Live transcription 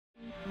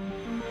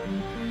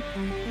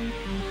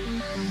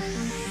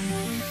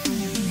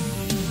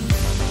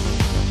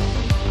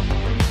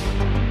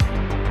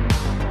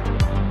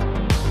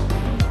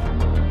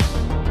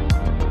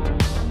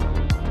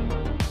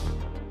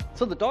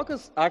talk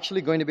is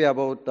actually going to be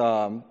about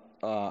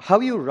how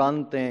you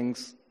run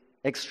things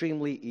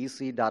extremely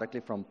easy directly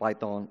from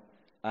Python.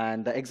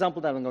 And the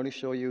example that I'm going to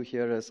show you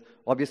here is,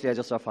 obviously I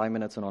just have 5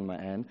 minutes in on my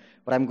end,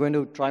 but I'm going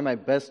to try my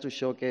best to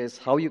showcase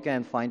how you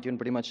can fine-tune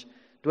pretty much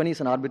 20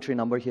 is an arbitrary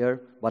number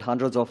here, but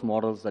hundreds of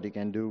models that you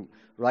can do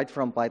right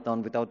from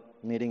Python without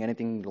needing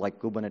anything like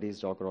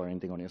Kubernetes, Docker, or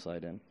anything on your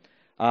side end.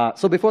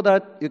 So before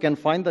that, you can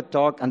find the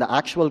talk and the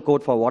actual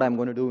code for what I'm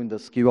going to do in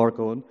this QR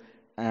code,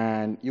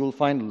 and you will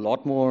find a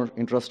lot more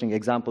interesting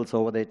examples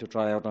over there to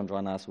try out and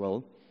run as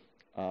well.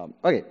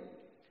 Okay,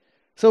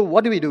 so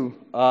what do we do?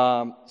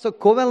 So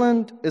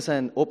Covalent is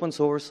an open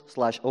source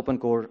 / open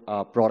core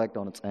product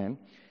on its end.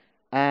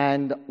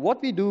 And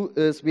what we do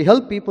is we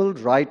help people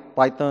write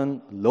Python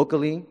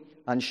locally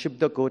and ship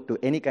the code to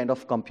any kind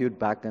of compute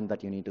backend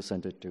that you need to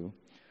send it to.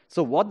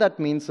 So what that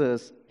means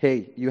is,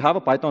 hey, you have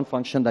a Python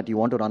function that you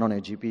want to run on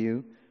a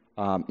GPU.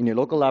 In your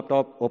local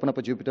laptop, open up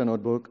a Jupyter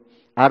notebook,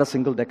 add a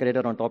single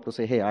decorator on top to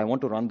say, hey, I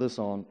want to run this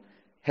on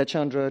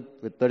H100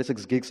 with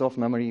 36 gigs of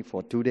memory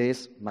for 2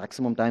 days,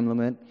 maximum time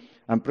limit,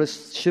 and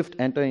press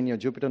Shift-Enter in your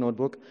Jupyter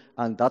notebook,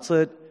 and that's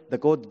it. The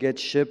code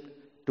gets shipped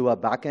to a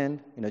backend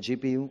in a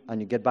GPU, and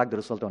you get back the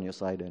result on your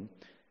side end.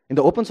 In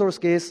the open source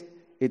case,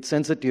 it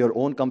sends it to your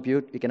own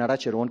compute. You can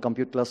attach your own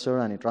compute cluster,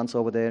 and it runs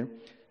over there.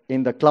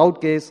 In the cloud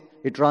case,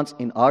 it runs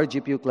in our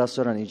GPU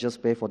cluster, and you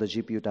just pay for the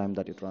GPU time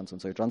that it runs in.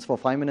 So it runs for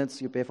 5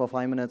 minutes, you pay for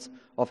 5 minutes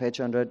of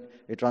H100.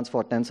 It runs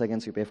for 10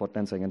 seconds, you pay for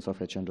 10 seconds of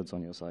H100s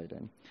on your side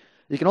end.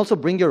 You can also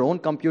bring your own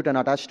compute and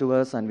attach to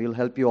us, and we'll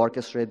help you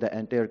orchestrate the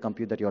entire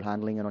compute that you're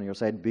handling on your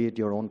side, be it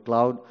your own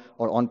cloud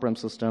or on-prem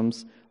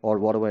systems or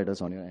whatever it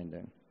is on your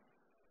end.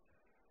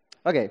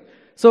 Okay,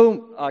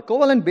 so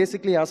Covalent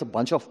basically has a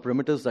bunch of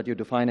primitives that you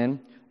define in.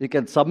 You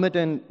can submit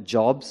in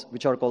jobs,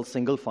 which are called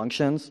single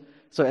functions.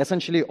 So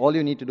essentially, all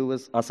you need to do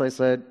is, as I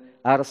said,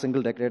 add a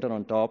single decorator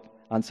on top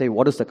and say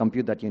what is the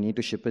compute that you need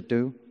to ship it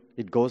to.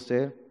 It goes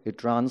there,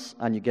 it runs,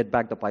 and you get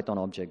back the Python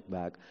object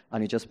back,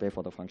 and you just pay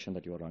for the function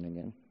that you are running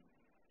in.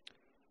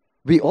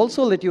 We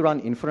also let you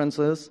run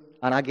inferences,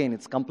 and again,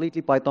 it's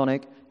completely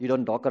Pythonic. You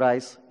don't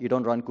Dockerize, you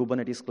don't run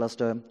Kubernetes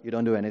cluster, you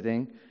don't do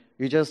anything.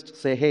 You just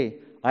say, hey,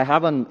 I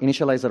have an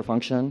initializer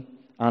function,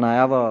 and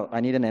I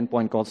need an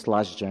endpoint called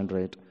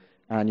 /generate.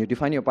 And you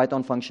define your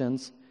Python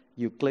functions.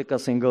 You click a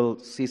single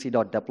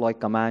cc.deploy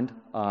command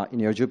in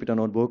your Jupyter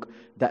notebook.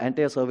 The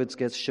entire service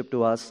gets shipped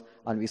to us,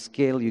 and we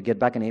scale. You get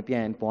back an API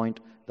endpoint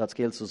that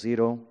scales to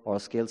 0 or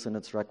scales in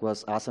its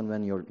request as and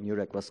when your new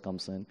request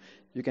comes in.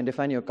 You can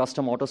define your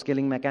custom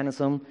auto-scaling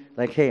mechanism,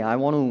 like, hey, I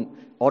want to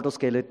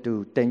auto-scale it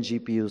to 10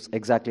 GPUs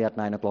exactly at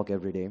 9 o'clock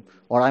every day.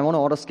 Or I want to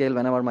auto-scale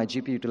whenever my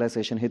GPU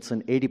utilization hits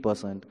in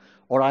 80%.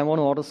 Or I want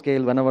to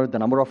auto-scale whenever the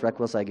number of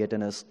requests I get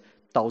in is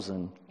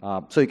 1,000.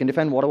 So you can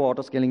define whatever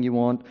auto-scaling you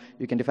want.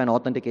 You can define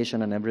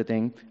authentication and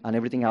everything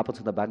happens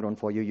in the background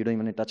for you. You don't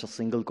even need to touch a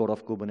single code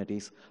of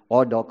Kubernetes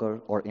or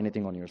Docker or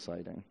anything on your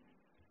side.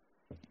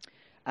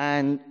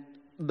 And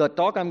the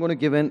talk I'm going to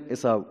give in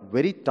is a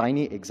very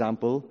tiny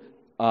example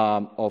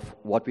of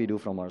what we do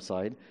from our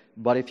side.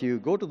 But if you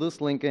go to this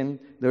link in,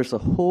 there's a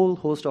whole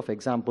host of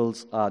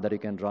examples that you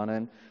can run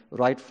in,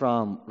 right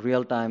from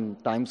real-time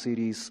time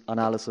series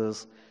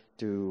analysis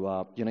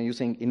to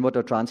using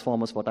inverter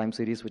transformers for time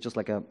series, which is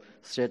like a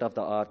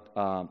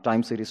state-of-the-art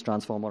time series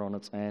transformer on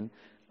its end,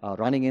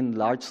 running in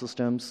large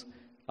systems,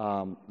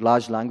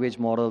 large language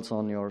models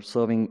on your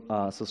serving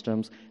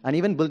systems, and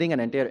even building an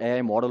entire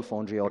AI model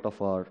foundry out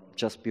of our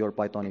just pure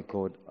Pythonic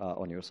code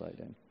on your side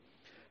end.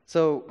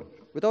 So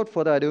without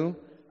further ado,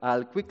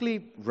 I'll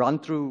quickly run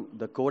through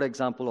the code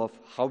example of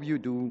how you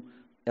do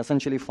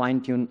essentially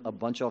fine-tune a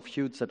bunch of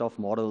huge set of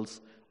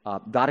models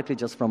directly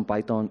just from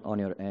Python on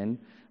your end.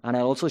 And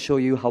I'll also show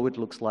you how it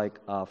looks like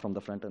from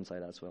the front-end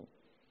side as well.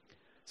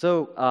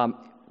 So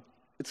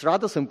it's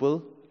rather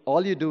simple.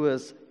 All you do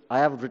is, I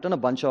have written a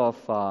bunch of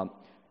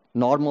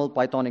normal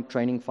Pythonic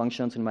training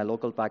functions in my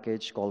local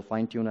package called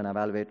fine-tune and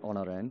evaluate on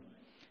our end.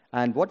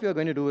 And what we are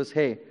going to do is,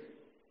 hey,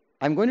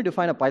 I'm going to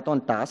define a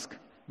Python task,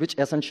 which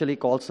essentially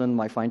calls in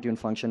my fine-tune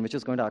function, which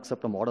is going to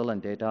accept a model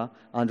and data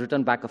and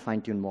return back a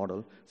fine-tune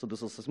model. So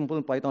this is a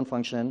simple Python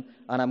function,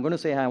 and I'm going to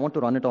say, hey, I want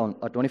to run it on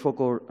a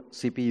 24-core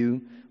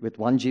CPU with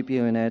 1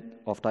 GPU in it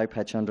of type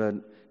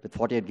H100 with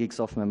 48 gigs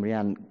of memory,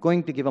 and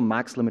going to give a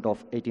max limit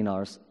of 18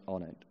 hours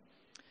on it.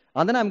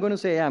 And then I'm going to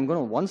say, hey,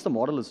 once the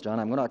model is done,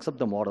 I'm going to accept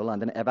the model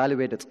and then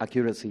evaluate its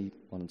accuracy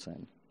on its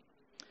end.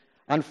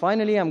 And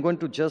finally, I'm going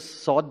to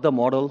just sort the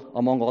model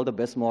among all the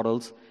best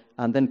models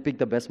and then pick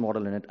the best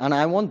model in it. And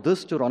I want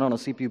this to run on a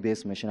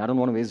CPU-based machine. I don't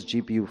want to waste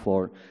GPU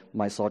for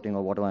my sorting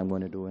or whatever I'm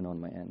going to do on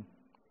my end.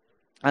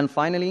 And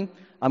finally,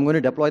 I'm going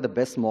to deploy the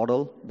best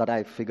model that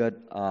I figured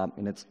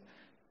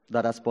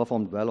that has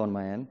performed well on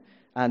my end.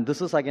 And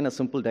this is, again, a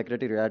simple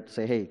declarative React to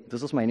say, hey,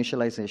 this is my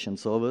initialization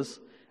service,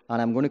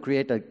 and I'm going to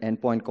create an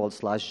endpoint called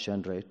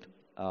 /generate.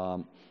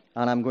 And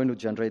I'm going to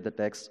generate the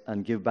text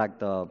and give back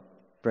the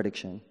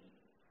prediction.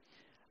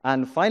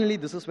 And finally,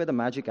 this is where the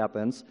magic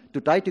happens. To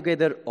tie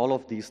together all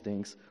of these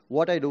things,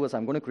 what I do is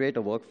I'm going to create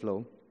a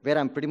workflow where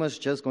I'm pretty much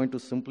just going to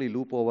simply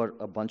loop over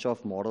a bunch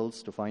of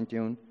models to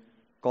fine-tune,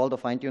 call the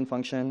fine-tune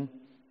function,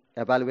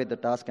 evaluate the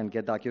task and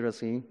get the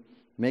accuracy,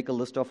 make a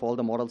list of all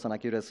the models and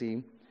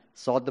accuracy,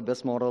 sort the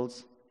best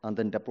models, and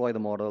then deploy the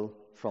model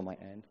from my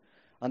end.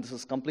 And this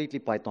is completely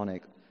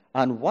Pythonic.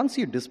 And once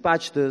you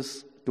dispatch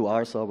this to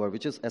our server,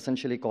 which is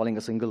essentially calling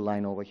a single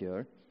line over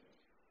here,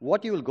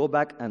 what you will go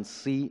back and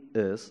see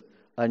is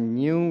a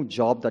new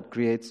job that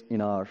creates in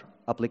our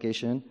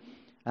application,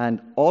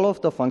 and all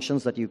of the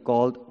functions that you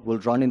called will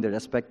run in the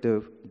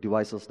respective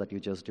devices that you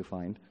just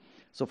defined.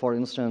 So for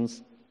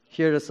instance,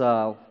 here is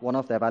one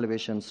of the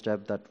evaluation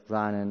steps that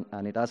ran in,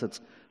 and it has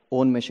its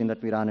own machine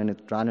that we ran in.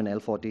 It ran in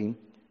L14.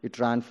 It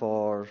ran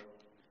for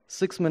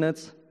 6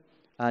 minutes,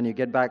 and you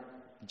get back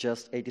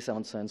just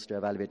 87 cents to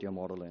evaluate your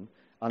model in.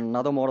 And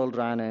another model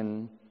ran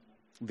in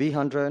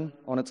V100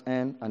 on its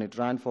end, and it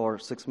ran for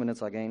 6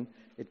 minutes again.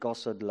 It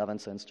costed 11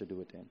 cents to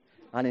do it in.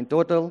 And in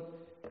total,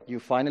 you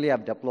finally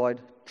have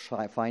deployed,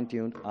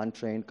 fine-tuned,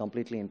 untrained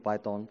completely in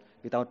Python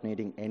without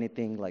needing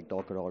anything like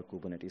Docker or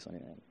Kubernetes on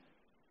your end.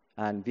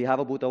 And we have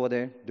a booth over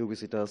there. Do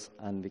visit us,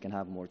 and we can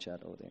have more chat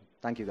over there.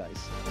 Thank you,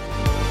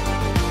 guys.